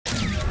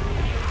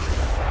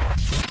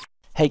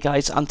Hey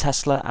guys, I'm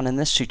Tesla, and in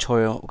this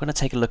tutorial we're going to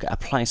take a look at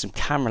applying some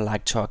camera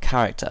lag to our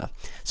character.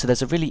 So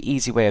there's a really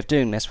easy way of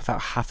doing this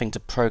without having to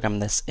program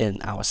this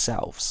in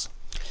ourselves.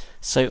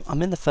 So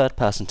I'm in the third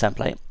person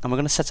template, and we're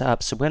going to set it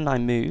up so when I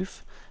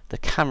move, the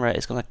camera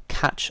is going to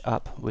catch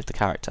up with the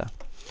character.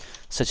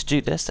 So to do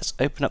this, let's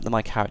open up the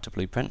My Character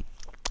blueprint,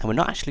 and we're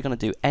not actually going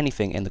to do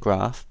anything in the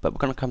graph, but we're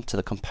going to come to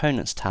the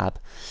Components tab,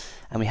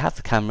 and we have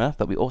the camera,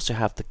 but we also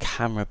have the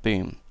camera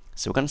boom.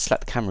 So we're going to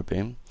select the camera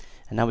boom,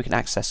 and now we can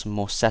access some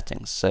more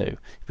settings. So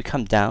if we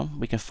come down,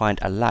 we can find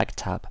a lag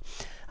tab,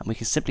 and we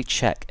can simply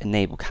check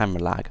enable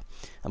camera lag,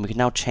 and we can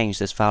now change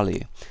this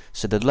value.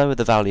 So the lower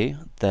the value,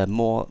 the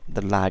more the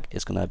lag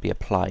is going to be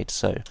applied.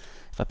 So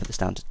if I put this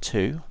down to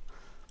 2,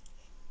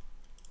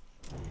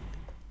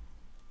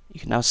 you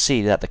can now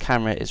see that the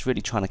camera is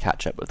really trying to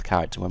catch up with the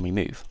character when we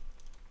move.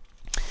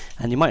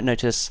 And you might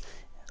notice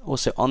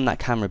also on that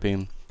camera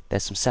boom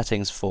there's some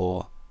settings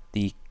for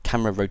the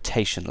camera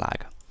rotation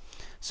lag.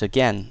 So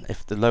again,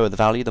 if the lower the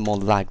value, the more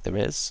lag there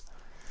is,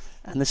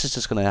 and this is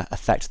just going to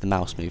affect the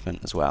mouse movement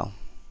as well.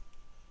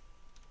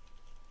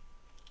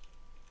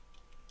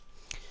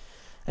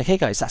 Okay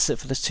guys, that's it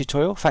for this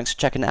tutorial. Thanks for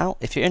checking it out.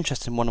 If you're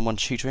interested in one-on-one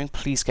tutoring,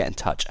 please get in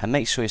touch and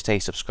make sure you stay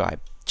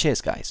subscribed.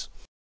 Cheers guys.